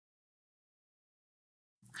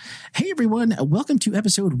Hey, everyone. Welcome to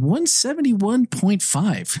episode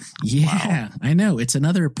 171.5. Yeah, wow. I know. It's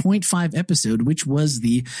another 0.5 episode, which was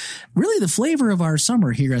really the flavor of our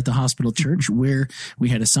summer here at the Hospital Church, where we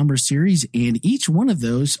had a summer series. And each one of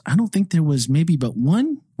those, I don't think there was maybe but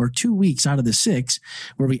 1 or 2 weeks out of the 6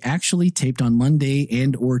 where we actually taped on Monday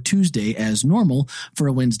and or Tuesday as normal for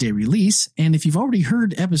a Wednesday release. And if you've already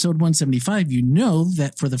heard episode 175, you know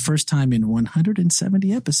that for the first time in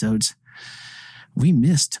 170 episodes, we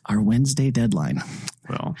missed our Wednesday deadline.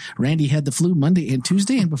 Well, Randy had the flu Monday and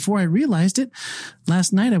Tuesday, and before I realized it,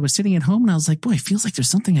 last night I was sitting at home and I was like, boy, it feels like there's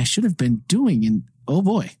something I should have been doing. And oh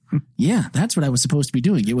boy, yeah, that's what I was supposed to be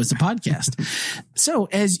doing. It was the podcast. So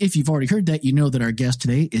if you've already heard that, you know that our guest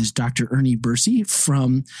today is Dr. Ernie Bursey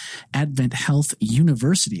from Advent Health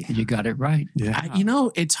University. You got it right. Yeah.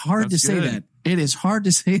 It's hard to say that. It is hard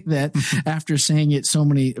to say that after saying it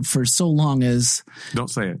for so long as. Don't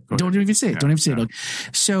say it. Don't even say it. Don't even say it.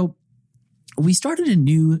 So we started a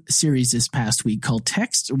new series this past week called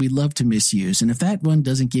Texts We Love to Misuse. And if that one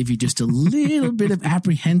doesn't give you just a little bit of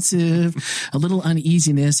apprehensive, a little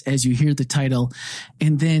uneasiness as you hear the title,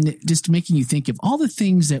 and then just making you think of all the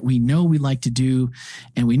things that we know we like to do,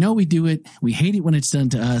 and we know we do it. We hate it when it's done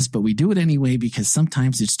to us, but we do it anyway because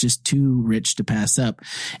sometimes it's just too rich to pass up.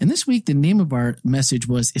 And this week, the name of our message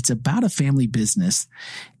was It's About a Family Business.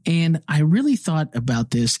 And I really thought about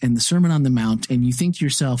this and the Sermon on the Mount, and you think to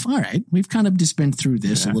yourself, all right, we've kind of just been through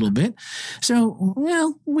this a little bit. So,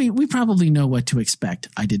 well, we probably know what to expect.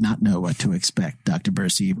 I did not know what to expect, Dr.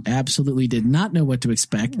 Bursey. Absolutely did not know what to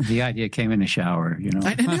expect. The idea came in the shower,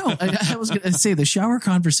 I know. I was going to say the shower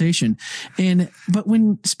conversation. But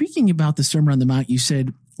when speaking about the Sermon on the Mount, you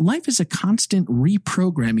said, life is a constant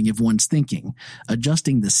reprogramming of one's thinking,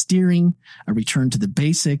 adjusting the steering, a return to the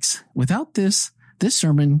basics. Without this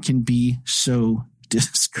sermon can be so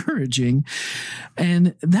discouraging.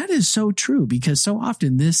 And that is so true because so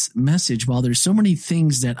often this message, while there's so many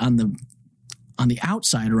things that on the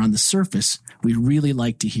outside or on the surface, we really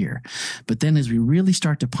like to hear. But then as we really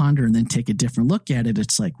start to ponder and then take a different look at it,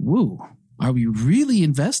 it's like, whoa, are we really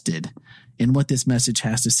invested in what this message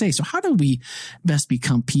has to say? So how do we best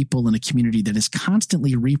become people in a community that is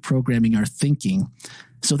constantly reprogramming our thinking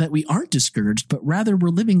so that we aren't discouraged, but rather we're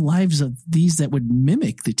living lives of these that would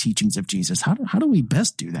mimic the teachings of Jesus? How do we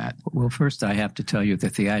best do that? Well, first I have to tell you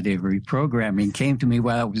that the idea of reprogramming came to me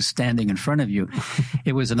while I was standing in front of you.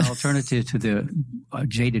 It was an alternative to the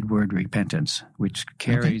jaded word repentance, which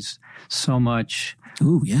carries so much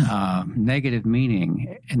negative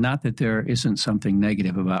meaning. And not that there isn't something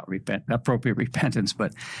negative about appropriate repentance,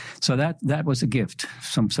 but so that was a gift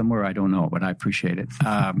somewhere, I don't know, but I appreciate it.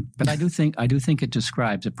 But I do think it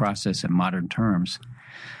describes a process in modern terms.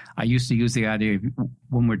 I used to use the idea of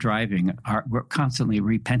when we're driving, we're constantly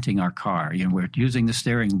repenting our car. We're using the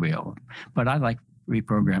steering wheel. But I like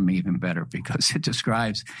reprogramming even better because it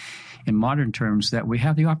describes in modern terms that we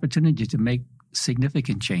have the opportunity to make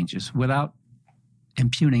significant changes without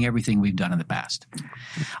impugning everything we've done in the past.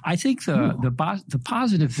 I think the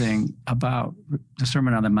positive thing about the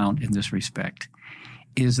Sermon on the Mount in this respect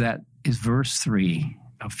is verse 3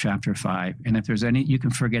 of chapter 5. And if there's you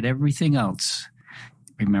can forget everything else.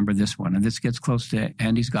 Remember this one. And this gets close to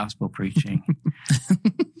Andy's gospel preaching.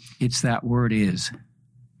 It's that word is.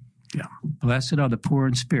 Yeah. Blessed are the poor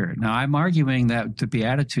in spirit. Now, I'm arguing that the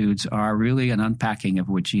Beatitudes are really an unpacking of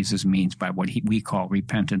what Jesus means by what we call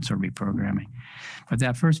repentance or reprogramming. But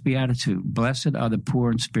that first Beatitude, blessed are the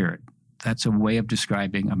poor in spirit, that's a way of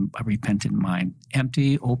describing a repentant mind.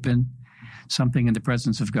 Empty, open, something in the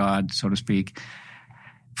presence of God, so to speak.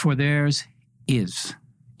 For theirs is.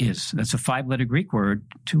 That's a 5-letter Greek word,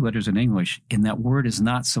 2 letters in English, and that word is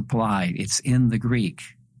not supplied. It's in the Greek.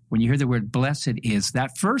 When you hear the word blessed is,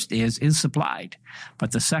 that first is supplied,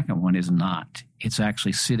 but the second one is not. It's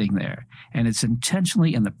actually sitting there. And it's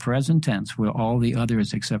intentionally in the present tense where all the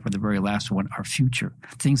others, except for the very last one, are future.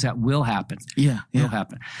 Things that will happen. Will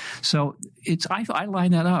happen. So I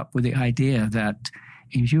line that up with the idea that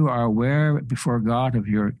if you are aware before God of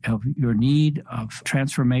your need of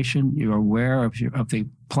transformation, you're aware of the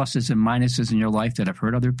pluses and minuses in your life that have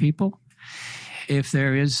hurt other people. If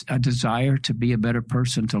there is a desire to be a better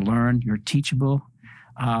person, to learn, you're teachable.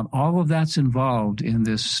 All of that's involved in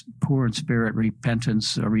this poor in spirit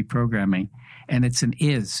repentance or reprogramming. And it's an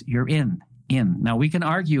is. You're in. Now, we can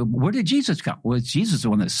argue, where did Jesus come? Well, it's Jesus the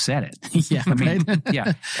one that said it. Yeah,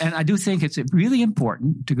 yeah. And I do think it's really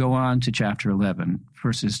important to go on to chapter 11,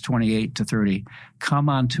 verses 28 to 30. Come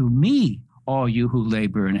unto me, all you who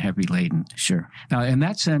labor and heavy laden. Sure. Now, in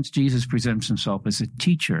that sense, Jesus presents himself as a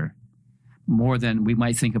teacher more than we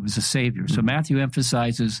might think of as a savior. So Matthew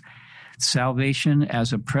emphasizes salvation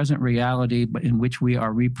as a present reality, but in which we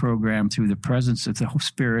are reprogrammed through the presence of the Holy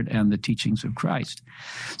Spirit and the teachings of Christ.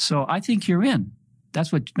 So I think you're in.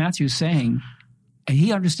 That's what Matthew's saying. And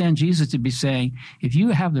he understands Jesus to be saying, if you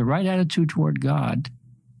have the right attitude toward God,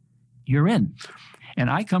 you're in. And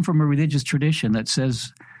I come from a religious tradition that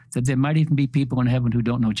says that there might even be people in heaven who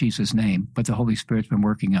don't know Jesus' name, but the Holy Spirit's been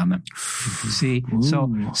working on them. See?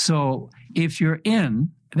 So if you're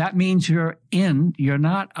in, that means you're in. You're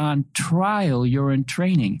not on trial. You're in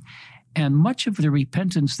training. And much of the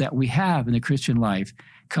repentance that we have in the Christian life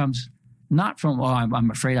comes not from, I'm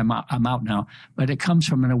afraid I'm out now, but it comes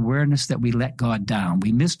from an awareness that we let God down.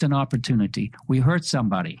 We missed an opportunity. We hurt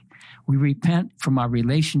somebody. We repent from our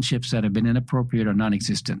relationships that have been inappropriate or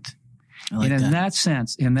non-existent. And in that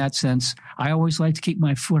sense, I always like to keep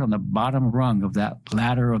my foot on the bottom rung of that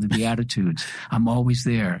ladder of the Beatitudes. I'm always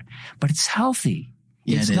there. But it's healthy.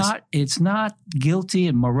 Yeah, It's not guilty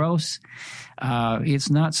and morose. It's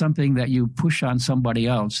not something that you push on somebody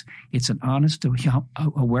else. It's an honest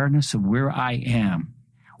awareness of where I am.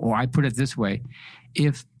 Or I put it this way,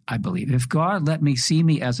 if God let me see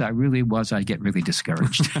me as I really was, I'd get really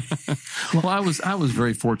discouraged. Well, I was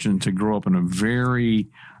very fortunate to grow up in a very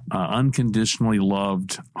unconditionally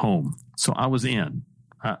loved home. So I was in.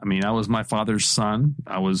 I was my father's son.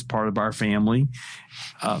 I was part of our family.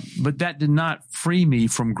 But that did not free me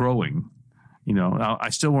from growing. I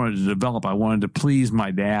still wanted to develop. I wanted to please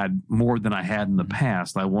my dad more than I had in the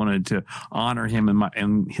past. I wanted to honor him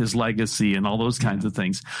and his legacy and all those kinds of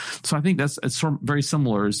things. So I think it's very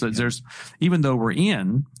similar. Is that there's, even though we're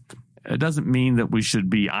in, it doesn't mean that we should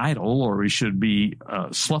be idle or we should be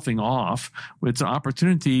sloughing off. It's an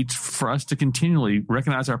opportunity for us to continually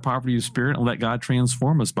recognize our poverty of spirit and let God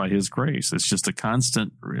transform us by His grace. It's just a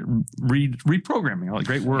constant reprogramming.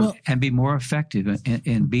 Great word. Well, and be more effective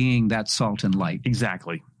in being that salt and light.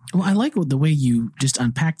 Exactly. Well, I like the way you just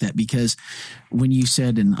unpack that, because when you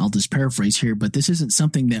said, and I'll just paraphrase here, but this isn't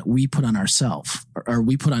something that we put on ourselves or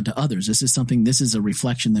we put onto others. This is a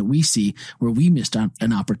reflection that we see where we missed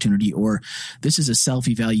an opportunity, or this is a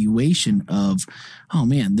self-evaluation of, oh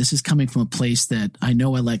man, this is coming from a place that I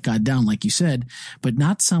know I let God down, like you said, but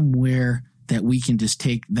not somewhere that we can just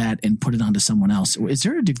take that and put it onto someone else. Is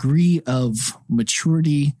there a degree of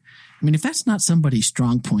maturity? If that's not somebody's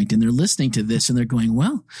strong point and they're listening to this and they're going,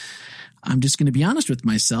 well, I'm just going to be honest with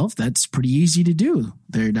myself. That's pretty easy to do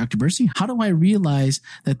there, Dr. Bursey. How do I realize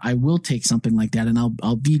that I will take something like that and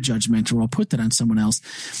I'll be judgmental or I'll put that on someone else?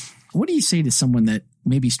 What do you say to someone that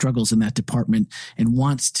maybe struggles in that department and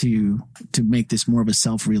wants to make this more of a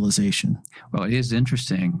self-realization? Well, it is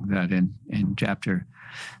interesting that in chapter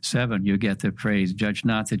 7, you get the phrase, judge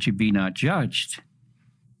not that you be not judged.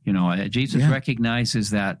 Jesus recognizes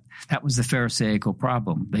that was the Pharisaical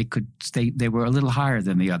problem. They were a little higher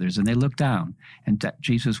than the others, and they looked down. And that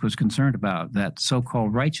Jesus was concerned about that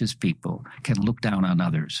so-called righteous people can look down on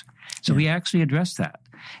others. So he actually addressed that.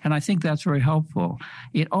 And I think that's very helpful.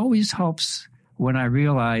 It always helps when I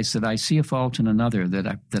realize that I see a fault in another that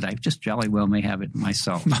I just jolly well may have it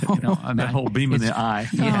myself. That whole beam in the eye.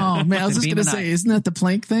 Yeah. Oh man, I was just going to say, isn't that the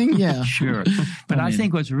Planck thing? Yeah, sure. But I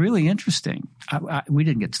think what's really interesting, we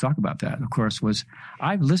didn't get to talk about that, of course, was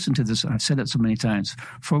I've listened to this. I've said it so many times.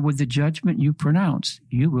 For with the judgment you pronounce,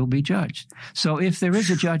 you will be judged. So if there is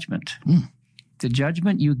a judgment, the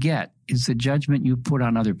judgment you get is the judgment you put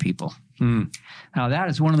on other people. Now, that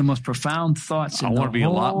is one of the most profound thoughts in the whole sermon. I want to be a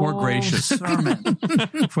lot more gracious.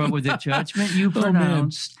 For with the judgment you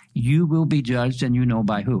pronounce, you will be judged, and you know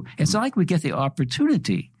by who. It's like we get the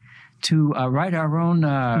opportunity to write our own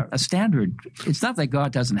standard. It's not that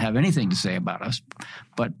God doesn't have anything to say about us,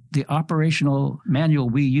 but the operational manual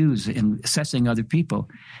we use in assessing other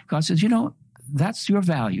people, God says, that's your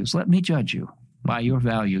values. Let me judge you by your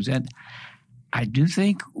values. And I do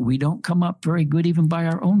think we don't come up very good even by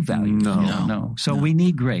our own values. No. So we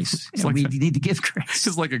need grace. We need to give grace.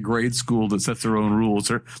 It's like a grade school that sets their own rules.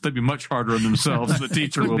 They'd be much harder on themselves than the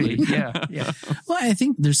teacher will be. Yeah. Well, I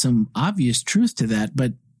think there's some obvious truth to that.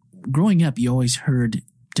 But growing up, you always heard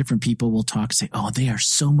different people will talk, say, oh, they are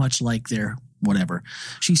so much like their whatever.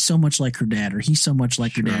 She's so much like her dad, or he's so much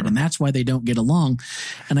like her dad, and that's why they don't get along.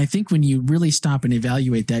 And I think when you really stop and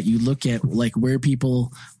evaluate that, you look at like where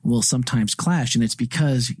people will sometimes clash, and it's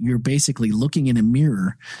because you're basically looking in a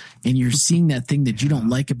mirror and you're seeing that thing that you don't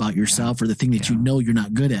like about yourself or the thing that you know you're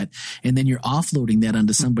not good at, and then you're offloading that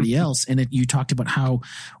onto somebody else. And you talked about how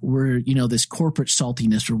we're, this corporate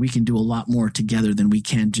saltiness where we can do a lot more together than we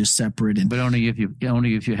can just separate. But only if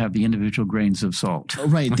you have the individual grains of salt.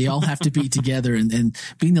 Right. They all have to be together and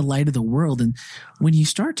being the light of the world. And when you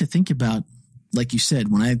start to think about, like you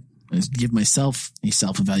said, when I give myself a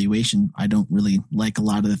self-evaluation. I don't really like a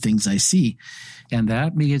lot of the things I see. And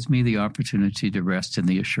that gives me the opportunity to rest in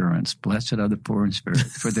the assurance. Blessed are the poor in spirit,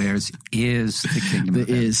 for theirs is the kingdom of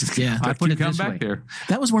heaven. Yeah. I put it come this back way. there.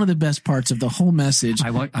 That was one of the best parts of the whole message.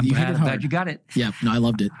 I'm You hit it hard. glad you got it. Yeah, no, I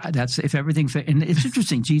loved it. That's if everything fit. And it's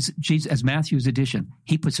interesting. Jesus, as Matthew's edition,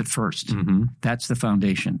 he puts it first. Mm-hmm. That's the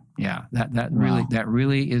foundation. Yeah, that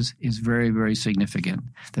really is very, very significant.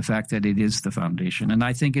 The fact that it is the foundation, and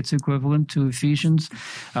I think it's equivalent to Ephesians.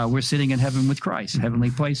 We're sitting in heaven with Christ,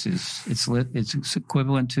 heavenly places. It's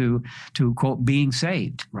equivalent to quote being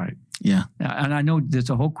saved. Right. Yeah. And I know there's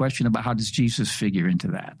a whole question about how does Jesus figure into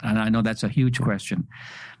that, and I know that's a huge question.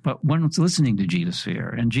 But one's listening to Jesus here,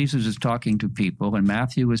 and Jesus is talking to people, and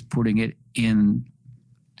Matthew is putting it in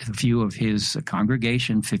the view of his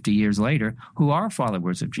congregation 50 years later, who are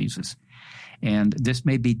followers of Jesus. And this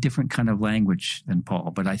may be different kind of language than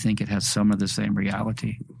Paul, but I think it has some of the same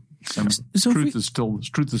reality. So Truth is still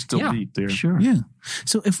deep there. Sure. Yeah.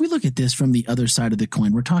 So if we look at this from the other side of the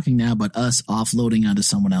coin, we're talking now about us offloading onto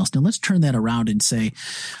someone else. Now let's turn that around and say,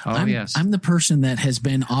 I'm the person that has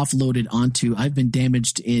been offloaded onto, I've been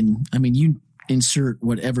damaged you insert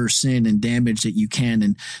whatever sin and damage that you can,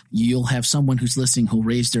 and you'll have someone who's listening who'll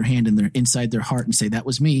raise their hand inside their heart and say, that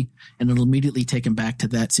was me. And it'll immediately take them back to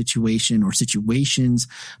that situation or situations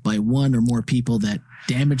by one or more people that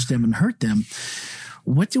damaged them and hurt them.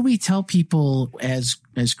 What do we tell people as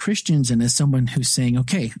Christians and as someone who's saying,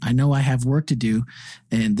 okay, I know I have work to do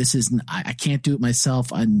and I can't do it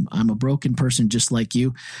myself. I'm a broken person just like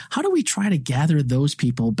you. How do we try to gather those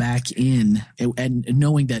people back in and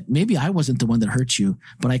knowing that maybe I wasn't the one that hurt you,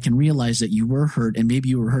 but I can realize that you were hurt and maybe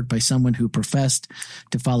you were hurt by someone who professed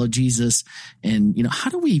to follow Jesus. And, how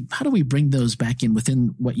do we bring those back in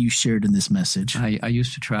within what you shared in this message? I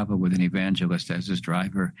used to travel with an evangelist as his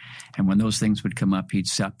driver. And when those things would come up, he'd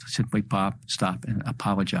simply stop and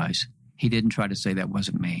apologize. He didn't try to say that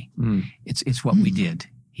wasn't me. It's what we did.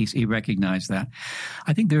 He recognized that.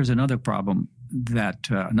 I think there's another problem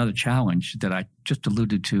another challenge that I just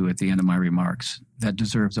alluded to at the end of my remarks that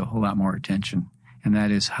deserves a whole lot more attention, and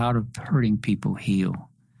that is how do hurting people heal.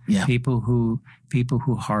 Yeah. People who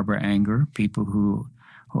harbor anger, people who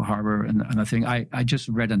harbor another thing. I just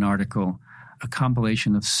read an article, a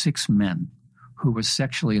compilation of 6 men who were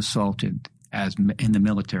sexually assaulted in the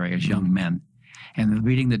military as young men, and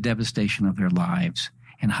reading the devastation of their lives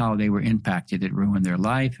and how they were impacted. It ruined their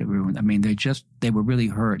life. They were really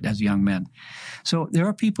hurt as young men. So there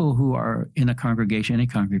are people who are in any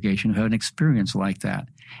congregation who have an experience like that,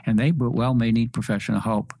 and they may need professional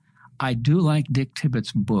help. I do like Dick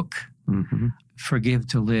Tippett's book, Forgive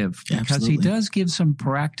to Live, because he does give some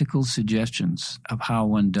practical suggestions of how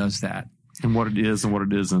one does that. And what it is and what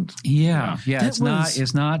it isn't. Yeah. It's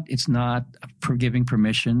not giving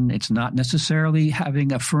permission. It's not necessarily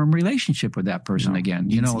having a firm relationship with that person again.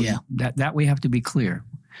 That we have to be clear.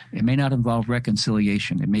 It may not involve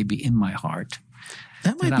reconciliation. It may be in my heart.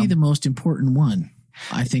 That might be the most important one,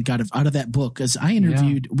 I think, out of that book. Because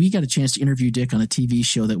we got a chance to interview Dick on a TV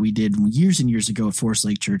show that we did years and years ago at Forest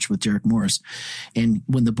Lake Church with Derek Morris. And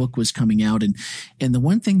when the book was coming out, and the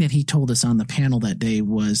one thing that he told us on the panel that day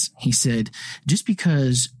was, he said, just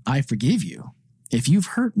because I forgive you, if you've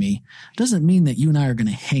hurt me, doesn't mean that you and I are going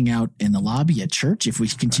to hang out in the lobby at church if we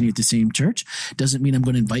continue at the same church. Doesn't mean I'm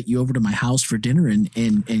going to invite you over to my house for dinner and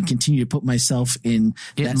continue to put myself in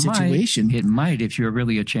that situation. It might if you're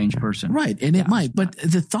really a changed person. Right. And it might. But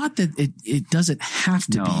the thought that it doesn't have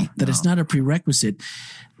to be, that it's not a prerequisite.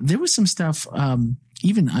 There was some stuff,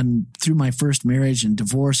 even through my first marriage and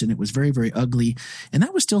divorce, and it was very, very ugly. And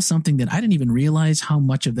that was still something that I didn't even realize how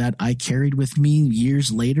much of that I carried with me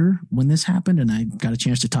years later when this happened. And I got a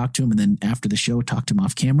chance to talk to him, and then after the show, talked to him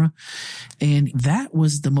off camera. And that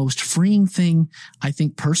was the most freeing thing, I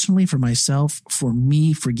think, personally for myself, for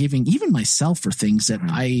me, forgiving even myself for things that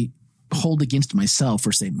I hold against myself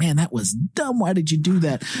or say, man, that was dumb. Why did you do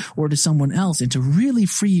that? Or to someone else, and to really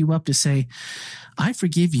free you up to say, I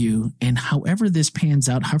forgive you. And however this pans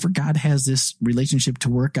out, however God has this relationship to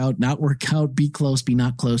work out, not work out, be close, be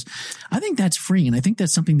not close. I think that's free. And I think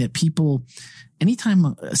that's something that people,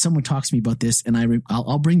 anytime someone talks to me about this, and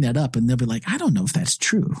I'll bring that up, and they'll be like, I don't know if that's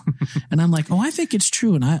true. And I'm like, oh, I think it's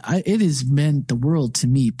true. And it has meant the world to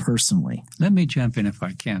me personally. Let me jump in if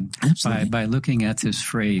I can. Absolutely. By looking at this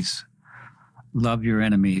phrase, love your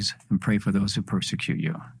enemies and pray for those who persecute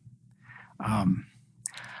you.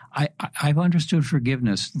 I've understood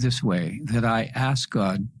forgiveness this way, that I ask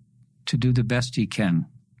God to do the best he can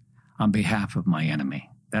on behalf of my enemy.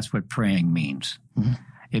 That's what praying means. Mm-hmm.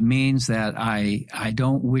 It means that I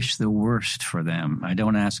don't wish the worst for them. I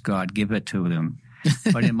don't ask God, give it to them.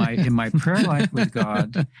 But in my prayer life with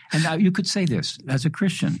God, and now you could say this as a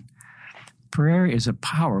Christian, prayer is a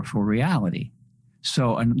powerful reality.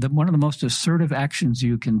 So one of the most assertive actions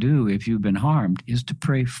you can do if you've been harmed is to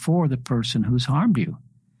pray for the person who's harmed you.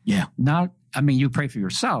 Yeah. You pray for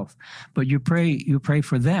yourself, but you pray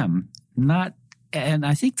for them, and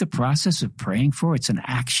I think the process of praying for it's an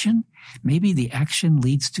action. Maybe the action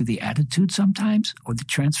leads to the attitude sometimes, or the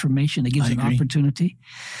transformation that gives an opportunity.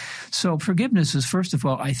 So forgiveness is, first of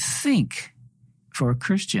all, I think, for a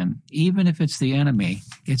Christian, even if it's the enemy,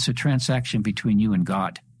 it's a transaction between you and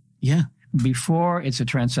God. Yeah. Before it's a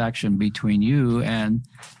transaction between you and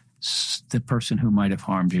the person who might have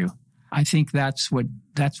harmed you. I think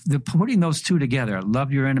putting those two together,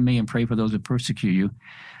 love your enemy and pray for those who persecute you.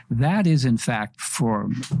 That is, in fact, for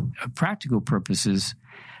practical purposes,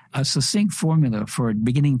 a succinct formula for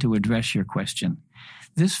beginning to address your question.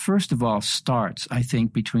 This, first of all, starts, I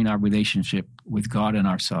think, between our relationship with God and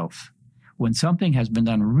ourselves. When something has been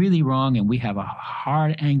done really wrong and we have a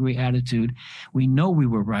hard, angry attitude, we know we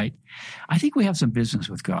were right. I think we have some business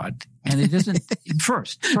with God. And it isn't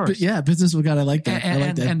first. But yeah, business with God. I like that.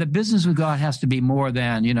 And the business with God has to be more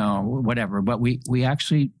than, whatever. But we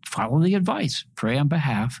actually follow the advice. Pray on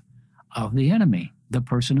behalf of the enemy, the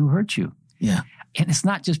person who hurt you. Yeah. And it's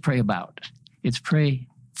not just pray about. It's pray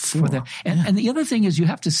for them. And the other thing is you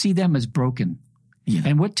have to see them as broken. Yeah.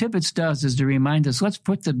 And what Tibbetts does is to remind us, let's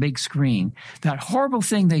put the big screen. That horrible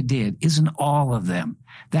thing they did isn't all of them.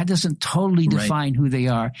 That doesn't totally define who they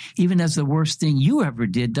are, even as the worst thing you ever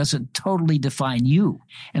did doesn't totally define you.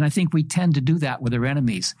 And I think we tend to do that with our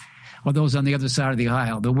enemies or those on the other side of the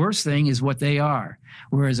aisle. The worst thing is what they are.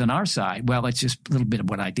 Whereas on our side, well, it's just a little bit of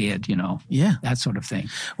what I did, Yeah. That sort of thing.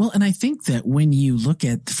 Well, and I think that when you look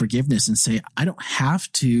at forgiveness and say, I don't have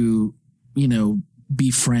to, be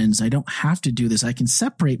friends. I don't have to do this. I can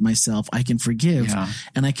separate myself. I can forgive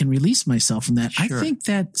and I can release myself from that. Sure. I think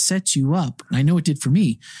that sets you up. I know it did for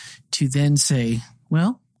me to then say,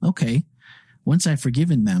 well, okay, once I've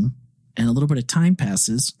forgiven them and a little bit of time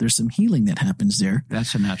passes, there's some healing that happens there.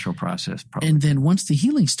 That's a natural process. Probably. And then once the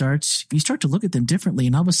healing starts, you start to look at them differently.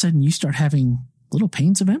 And all of a sudden you start having little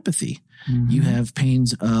pains of empathy. Mm-hmm. You have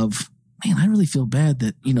pains of, man, I really feel bad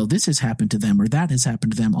that, this has happened to them or that has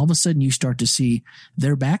happened to them. All of a sudden you start to see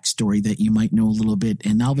their backstory that you might know a little bit.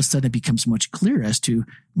 And all of a sudden it becomes much clearer as to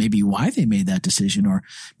maybe why they made that decision, or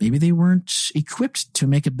maybe they weren't equipped to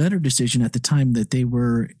make a better decision at the time that they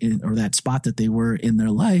were in, or that spot that they were in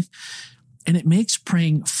their life. And it makes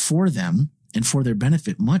praying for them and for their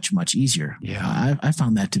benefit much, much easier. Yeah. I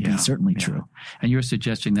found that to be certainly true. And you're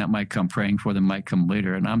suggesting that praying for them might come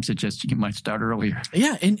later. And I'm suggesting you might start earlier.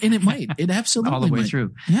 Yeah. And it might. It absolutely all the way might.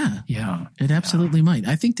 Through. Yeah. Yeah. It absolutely might.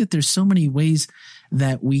 I think that there's so many ways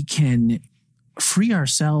that we can free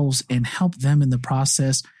ourselves and help them in the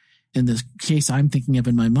process. In the case I'm thinking of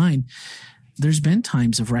in my mind, there's been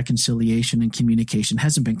times of reconciliation and communication. It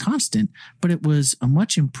hasn't been constant, but it was a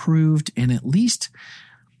much improved and at least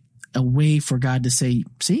a way for God to say,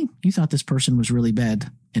 see, you thought this person was really bad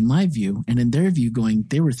in my view, and in their view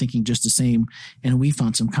they were thinking just the same, and we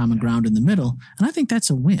found some common ground in the middle. And I think that's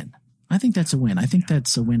a win. I think that's a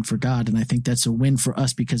win for God, and I think that's a win for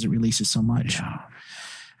us because it releases so much. Yeah.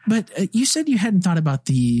 But you said you hadn't thought about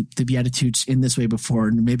the Beatitudes in this way before,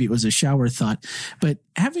 and maybe it was a shower thought. But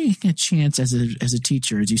having a chance as a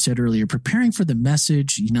teacher, as you said earlier, preparing for the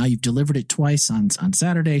message, now you've delivered it twice on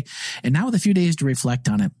Saturday, and now with a few days to reflect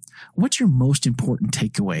on it, what's your most important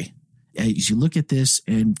takeaway as you look at this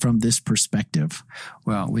and from this perspective?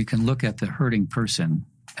 Well, we can look at the hurting person,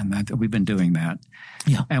 and that we've been doing that.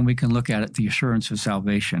 Yeah. And we can look at it, the assurance of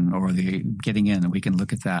salvation or the getting in, and we can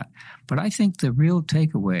look at that. But I think the real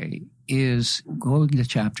takeaway is going to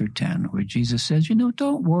chapter 10, where Jesus says,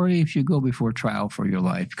 don't worry if you go before trial for your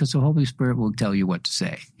life, because the Holy Spirit will tell you what to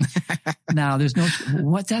say. Now,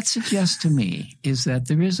 what that suggests to me is that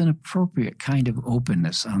there is an appropriate kind of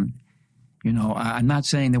openness on, I'm not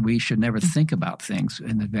saying that we should never think about things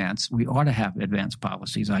in advance. We ought to have advanced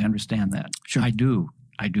policies. I understand that. Sure. I do.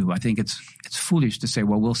 I think it's foolish to say,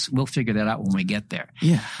 well, we'll figure that out when we get there.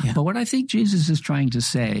 Yeah. But what I think Jesus is trying to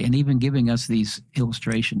say, and even giving us these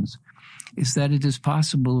illustrations, is that it is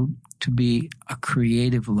possible to be a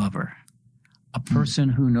creative lover, a person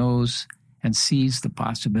who knows and sees the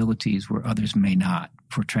possibilities where others may not,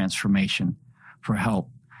 for transformation, for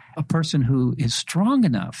help, a person who is strong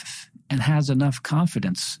enough and has enough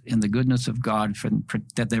confidence in the goodness of God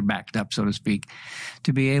that they're backed up, so to speak,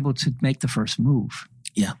 to be able to make the first move.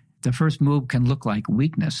 Yeah. The first move can look like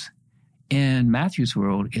weakness. In Matthew's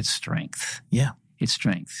world, it's strength. Yeah. It's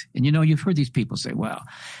strength. And, you've heard these people say, well,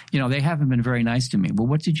 they haven't been very nice to me. Well,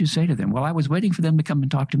 what did you say to them? Well, I was waiting for them to come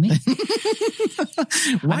and talk to me.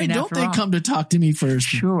 Why don't they come to talk to me first?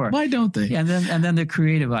 Sure. Why don't they? Yeah, and then the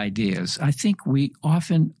creative ideas. I think we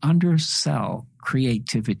often undersell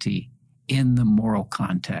creativity in the moral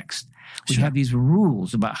context. We have these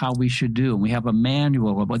rules about how we should do, and we have a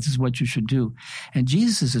manual of this is what you should do. And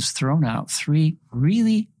Jesus has thrown out 3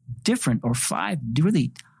 really different or 5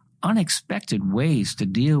 really unexpected ways to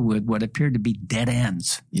deal with what appeared to be dead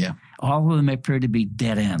ends. Yeah. All of them appeared to be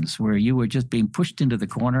dead ends where you were just being pushed into the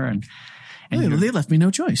corner and they left me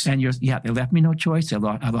no choice. And they left me no choice. I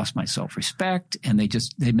lost my self-respect, and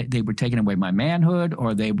they were taking away my manhood,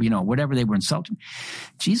 or they, whatever, they were insulting.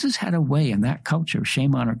 Jesus had a way in that culture,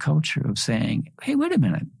 shame on our culture, of saying, hey, wait a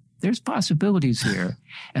minute, there's possibilities here.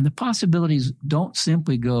 And the possibilities don't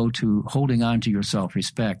simply go to holding on to your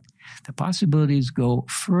self-respect. The possibilities go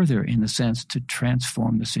further in the sense to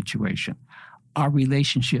transform the situation. Our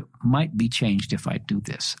relationship might be changed if I do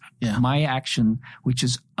this. Yeah. My action, which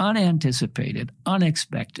is unanticipated,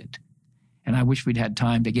 unexpected, and I wish we'd had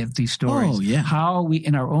time to get these stories. Oh, yeah. How we,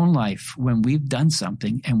 in our own life, when we've done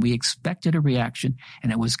something and we expected a reaction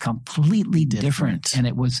and it was completely different and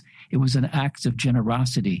it was an act of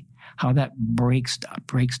generosity, how that breaks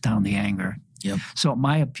down the anger. Yep. So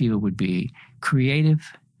my appeal would be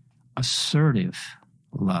creative, assertive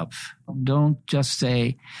love. Don't just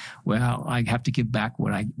say, well, I have to give back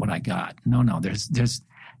what I got. No, there's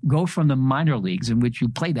go from the minor leagues in which you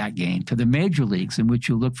play that game to the major leagues in which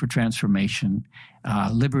you look for transformation,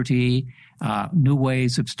 liberty, new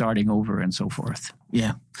ways of starting over, and so forth.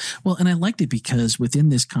 Yeah. Well, and I liked it because within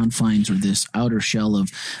this confines or this outer shell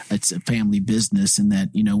of it's a family business, and that,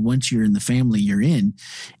 once you're in the family, you're in.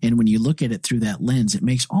 And when you look at it through that lens, it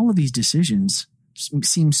makes all of these decisions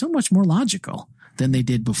seem so much more logical than they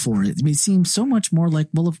did before. It seems so much more like,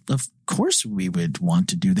 well, of course we would want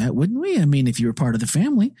to do that, wouldn't we? I mean, if you were part of the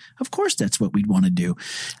family, of course that's what we'd want to do.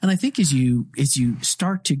 And I think as you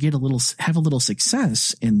start to have a little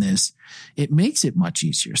success in this, it makes it much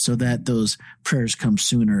easier so that those prayers come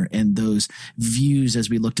sooner, and those views as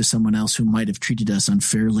we look to someone else who might have treated us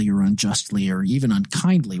unfairly or unjustly or even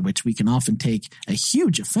unkindly, which we can often take a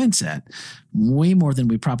huge offense at, way more than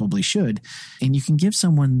we probably should. And you can give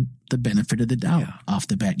someone the benefit of the doubt off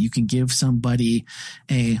the bat. You can give somebody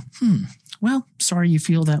well, sorry you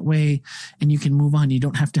feel that way, and you can move on. You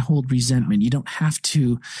don't have to hold resentment. You don't have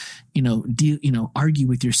to, argue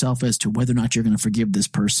with yourself as to whether or not you're going to forgive this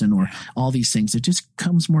person or all these things. It just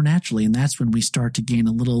comes more naturally. And that's when we start to gain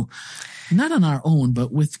a little, not on our own,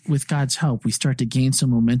 but with God's help, we start to gain some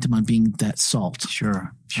momentum on being that salt.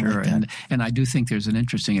 Sure. Like and I do think there's an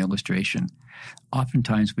interesting illustration.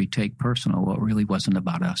 Oftentimes we take personal what really wasn't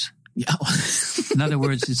about us. Yeah. In other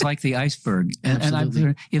words, it's like the iceberg. And I've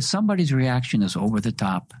learned, if somebody's reaction is over the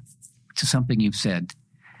top to something you've said,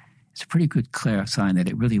 it's a pretty good clear sign that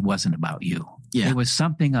it really wasn't about you. Yeah. It was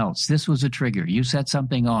something else. This was a trigger. You set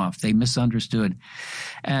something off. They misunderstood.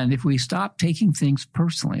 And if we stop taking things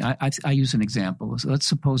personally, I use an example. Let's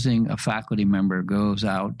supposing a faculty member goes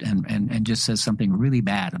out and just says something really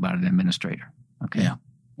bad about an administrator. Okay. Yeah.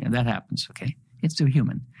 And that happens. Okay. It's still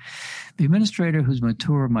human. The administrator who's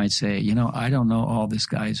mature might say, I don't know all this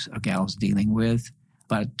guy's or gal's dealing with,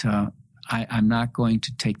 but I'm not going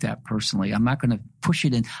to take that personally. I'm not going to push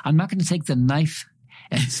it in. I'm not going to take the knife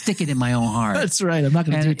and stick it in my own heart. That's right. I'm not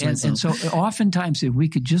going to do it to myself. And so oftentimes if we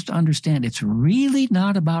could just understand it's really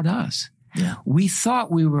not about us. Yeah. We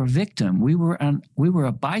thought we were a victim. We were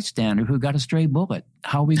a bystander who got a stray bullet.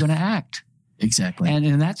 How are we going to act? Exactly. And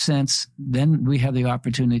in that sense, then we have the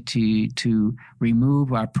opportunity to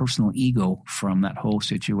remove our personal ego from that whole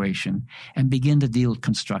situation and begin to deal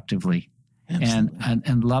constructively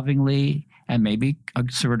and lovingly and maybe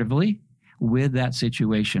assertively with that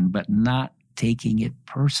situation, but not taking it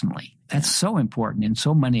personally. That's so important in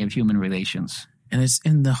so many of human relations.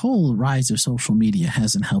 And the whole rise of social media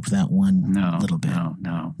hasn't helped that one little bit.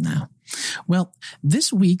 No. Well,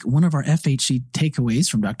 this week, one of our FHC takeaways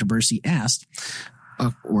from Dr. Bursey asked,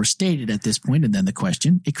 or stated at this point, and then the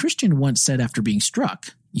question, a Christian once said after being struck,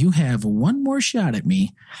 "You have one more shot at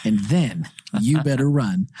me, and then you better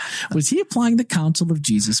run." Was he applying the counsel of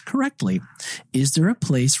Jesus correctly? Is there a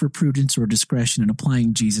place for prudence or discretion in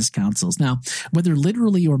applying Jesus' counsels? Now, whether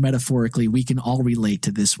literally or metaphorically, we can all relate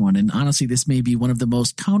to this one. And honestly, this may be one of the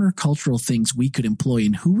most countercultural things we could employ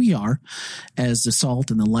in who we are as the salt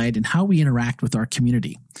and the light and how we interact with our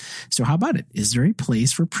community. So how about it? Is there a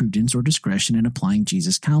place for prudence or discretion in applying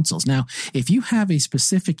Jesus' counsels? Now, if you have a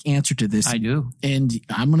specific answer to this, I do. And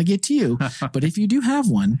I'm going to get to you. But if you do have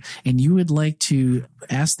one and you would like to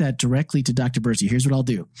ask that directly to Dr. Bursey, here's what I'll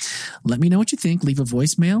do. Let me know what you think. Leave a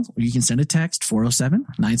voicemail, or you can send a text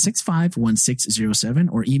 407-965-1607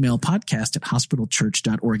 or email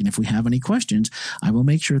podcast@hospitalchurch.org. And if we have any questions, I will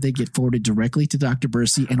make sure they get forwarded directly to Dr.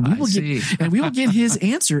 Bursey, and we will get his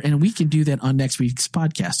answer, and we can do that on next week's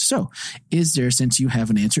podcast. So since you have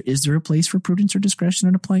an answer, is there a place for prudence or discretion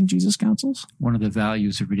in applying Jesus' counsels? One of the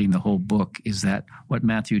values of reading the whole book is that what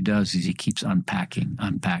Matthew does is he keeps unpacking.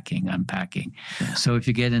 Yeah. So if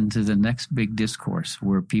you get into the next big discourse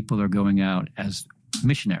where people are going out as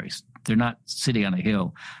missionaries, they're not sitting on a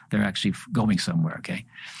hill, they're actually going somewhere, okay?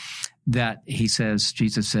 That Jesus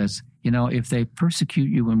says, if they persecute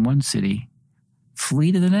you in one city,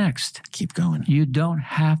 flee to the next. Keep going. You don't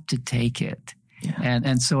have to take it. Yeah.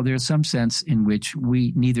 And so there's some sense in which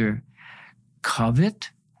we neither covet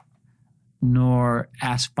nor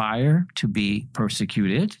aspire to be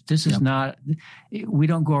persecuted. This is not, we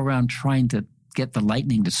don't go around trying to get the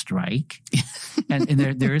lightning to strike. and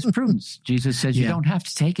there is prudence. Jesus says you don't have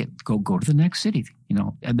to take it. Go to the next city.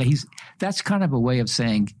 And that's kind of a way of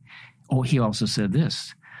saying, he also said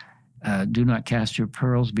this. Do not cast your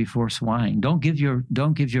pearls before swine. Don't give your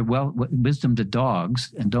wisdom to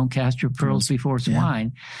dogs, and don't cast your pearls before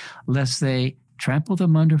swine, lest they trample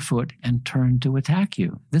them underfoot and turn to attack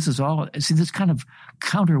you. This is all. See, this kind of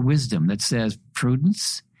counter wisdom that says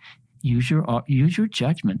prudence. Use your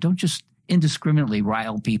judgment. Don't just indiscriminately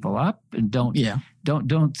rile people up, and don't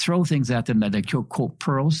throw things at them that they quote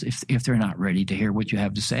pearls if they're not ready to hear what you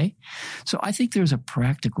have to say. So I think there's a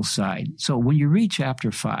practical side. So when you read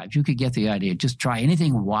chapter 5, you could get the idea, just try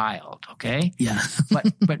anything wild, okay? Yeah.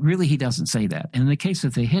 but really he doesn't say that. And in the case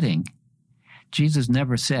of the hitting, Jesus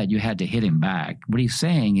never said you had to hit him back. What he's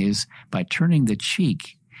saying is by turning the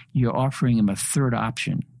cheek, you're offering him a third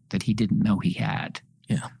option that he didn't know he had.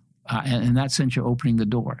 Yeah. And in that sense, you're opening the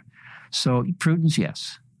door. So prudence,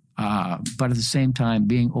 yes. But at the same time,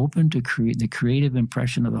 being open to create the creative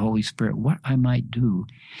impression of the Holy Spirit, what I might do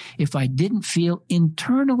if I didn't feel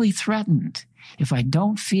internally threatened. If I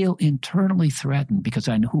don't feel internally threatened because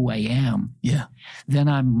I know who I am, then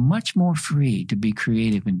I'm much more free to be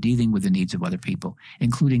creative in dealing with the needs of other people,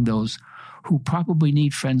 including those who probably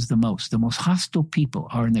need friends the most. The most hostile people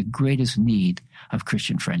are in the greatest need of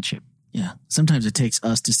Christian friendship. Yeah. Sometimes it takes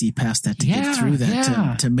us to see past that to get through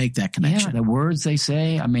that, to make that connection. Yeah, the words they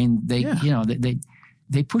say, I mean,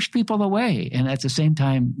 they push people away. And at the same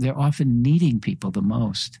time, they're often needing people the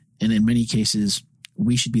most. And in many cases,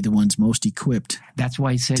 we should be the ones most equipped. That's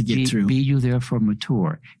why he said, be you therefore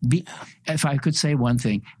mature. If I could say one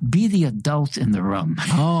thing, be the adult in the room.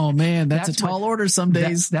 Oh man, that's a tall order some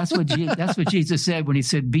days. That's what Jesus said when he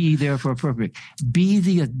said, be ye therefore perfect. Be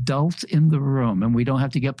the adult in the room. And we don't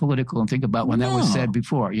have to get political and think about when that was said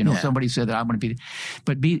before. Somebody said that I'm going to be,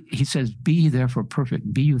 but he says, be ye therefore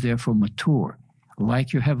perfect. Be you therefore mature,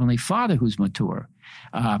 like your heavenly Father who's mature.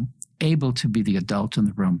 Able to be the adult in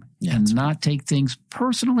the room and not take things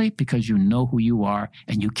personally because you know who you are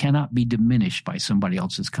and you cannot be diminished by somebody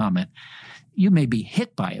else's comment. You may be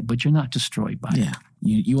hit by it, but you're not destroyed by it. Yeah,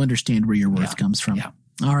 you understand where your worth comes from. Yeah.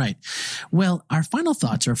 All right. Well, our final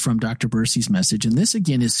thoughts are from Dr. Bursey's message, and this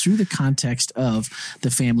again is through the context of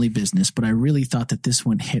the family business, but I really thought that this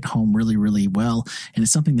one hit home really, really well, and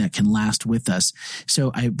it's something that can last with us.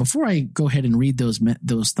 So before I go ahead and read those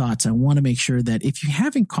thoughts, I want to make sure that if you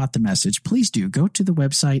haven't caught the message, please do go to the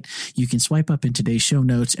website. You can swipe up in today's show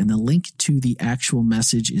notes, and the link to the actual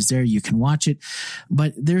message is there. You can watch it,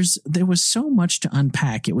 but there was so much to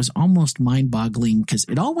unpack. It was almost mind-boggling because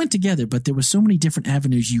it all went together, but there was so many different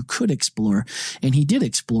avenues you could explore, and he did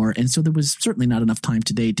explore. And so there was certainly not enough time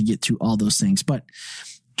today to get through all those things. But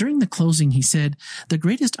during the closing, he said, the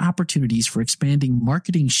greatest opportunities for expanding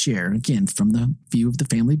marketing share, again, from the view of the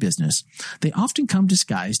family business, they often come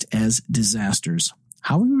disguised as disasters.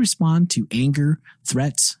 How we respond to anger,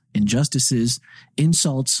 threats, injustices,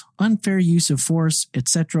 insults, unfair use of force,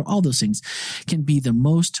 etc., all those things can be the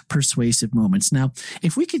most persuasive moments. Now,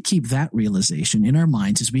 if we could keep that realization in our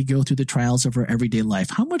minds as we go through the trials of our everyday life,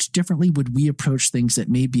 how much differently would we approach things that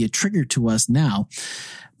may be a trigger to us now,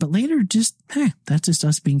 but later that's just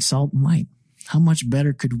us being salt and light? How much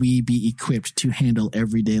better could we be equipped to handle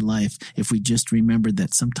everyday life if we just remembered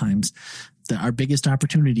that sometimes our biggest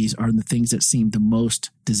opportunities are the things that seem the most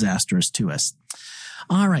disastrous to us?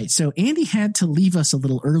 All right. So Andy had to leave us a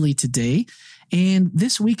little early today. And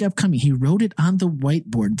this week upcoming, he wrote it on the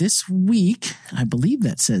whiteboard. This week, I believe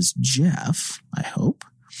that says Jeff, I hope.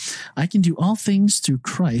 I can do all things through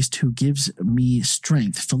Christ who gives me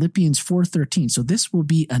strength. Philippians 4:13. So this will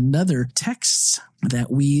be another text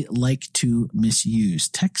that we like to misuse.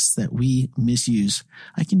 Texts that we misuse.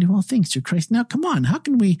 I can do all things through Christ. Now, come on. How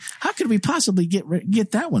could we possibly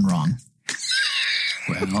get that one wrong?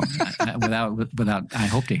 Well, without, I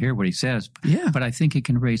hope to hear what he says. Yeah. But I think it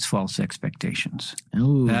can raise false expectations.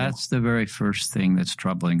 Ooh. That's the very first thing that's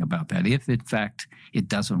troubling about that. If, in fact, it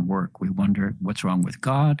doesn't work, we wonder what's wrong with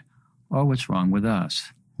God or what's wrong with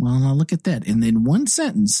us. Well, now look at that. And then one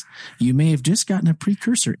sentence, you may have just gotten a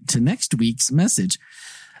precursor to next week's message.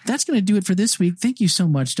 That's going to do it for this week. Thank you so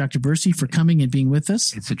much, Dr. Bursey, for coming and being with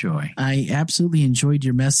us. It's a joy. I absolutely enjoyed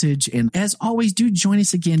your message. And as always, do join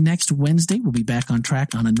us again next Wednesday. We'll be back on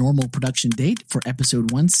track on a normal production date for episode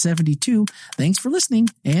 172. Thanks for listening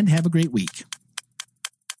and have a great week.